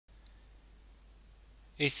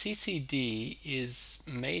A CCD is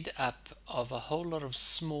made up of a whole lot of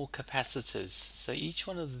small capacitors. So each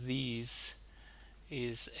one of these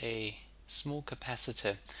is a small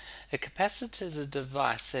capacitor. A capacitor is a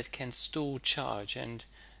device that can store charge, and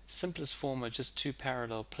simplest form are just two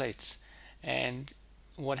parallel plates. And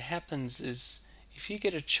what happens is if you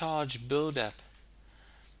get a charge buildup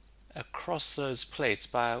across those plates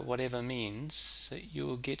by whatever means, so you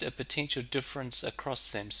will get a potential difference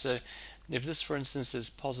across them. So if this, for instance, is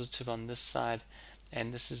positive on this side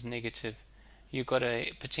and this is negative, you've got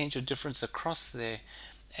a potential difference across there,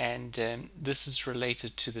 and this is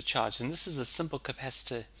related to the charge. And this is a simple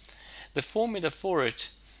capacitor. The formula for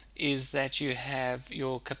it is that you have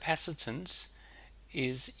your capacitance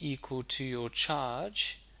is equal to your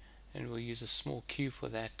charge, and we'll use a small q for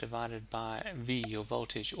that, divided by V, your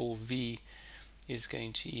voltage, or V is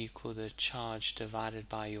going to equal the charge divided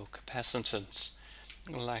by your capacitance,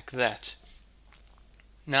 like that.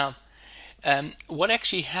 Now, what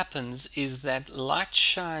actually happens is that light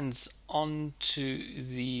shines onto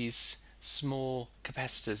these small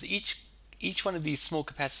capacitors. Each one of these small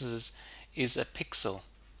capacitors is a pixel.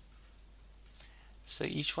 So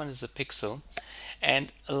each one is a pixel,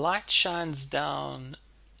 and light shines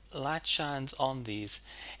on these,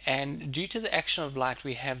 and due to the action of light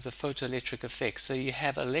we have the photoelectric effect. So you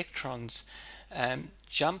have electrons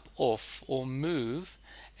jump off or move,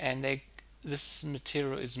 and this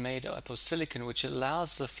material is made up of silicon, which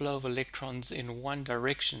allows the flow of electrons in one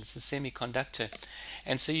direction. It's a semiconductor,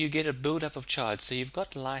 and so you get a buildup of charge. So you've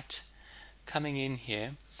got light coming in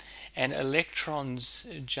here, and electrons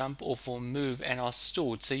jump off or move and are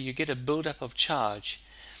stored, so you get a buildup of charge,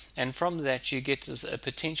 and from that you get a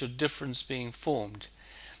potential difference being formed.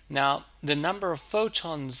 Now, the number of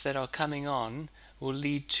photons that are coming on will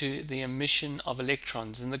lead to the emission of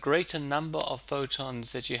electrons, and the greater number of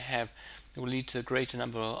photons that you have will lead to a greater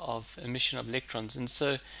number of emission of electrons. And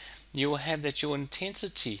so you will have that your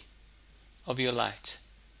intensity of your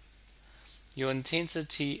light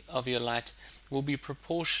will be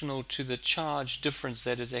proportional to the charge difference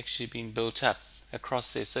that has actually been built up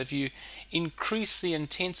across there. So if you increase the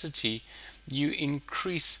intensity, you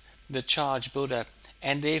increase the charge buildup,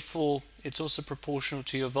 and therefore it's also proportional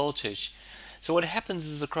to your voltage. So what happens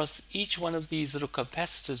is, across each one of these little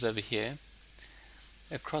capacitors over here,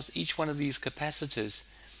 across each one of these capacitors,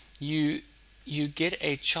 you get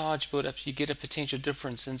a charge buildup, you get a potential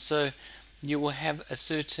difference, and so you will have a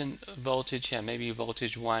certain voltage here, maybe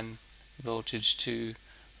voltage 1, voltage 2,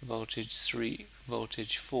 voltage 3,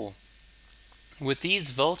 voltage 4. With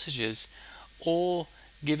these voltages all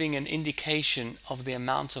giving an indication of the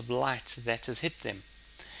amount of light that has hit them.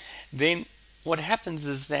 Then what happens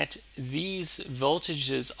is that these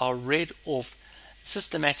voltages are read off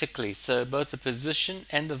systematically, so both the position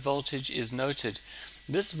and the voltage is noted.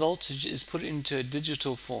 This voltage is put into a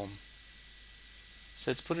digital form.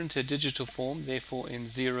 So it's put into a digital form, therefore in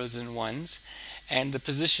zeros and ones, and the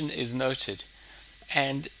position is noted.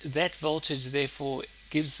 And that voltage therefore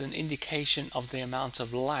gives an indication of the amount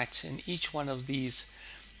of light in each one of these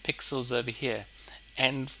pixels over here.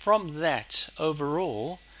 And from that,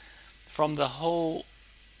 overall, from the whole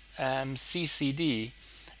CCD,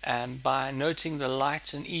 by noting the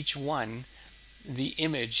light in each one, the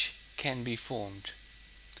image can be formed.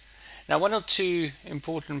 Now, one or two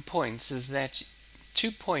important points is that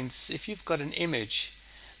 2 points, if you've got an image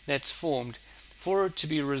that's formed, for it to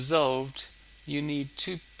be resolved, you need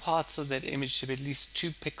 2 parts of that image to be at least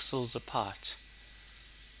 2 pixels apart.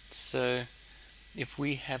 So if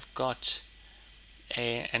we have got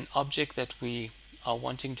an object that we are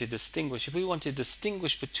wanting to distinguish, if we want to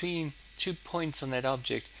distinguish between 2 points on that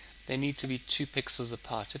object, they need to be 2 pixels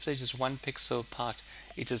apart. If they're just 1 pixel apart,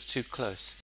 it is too close.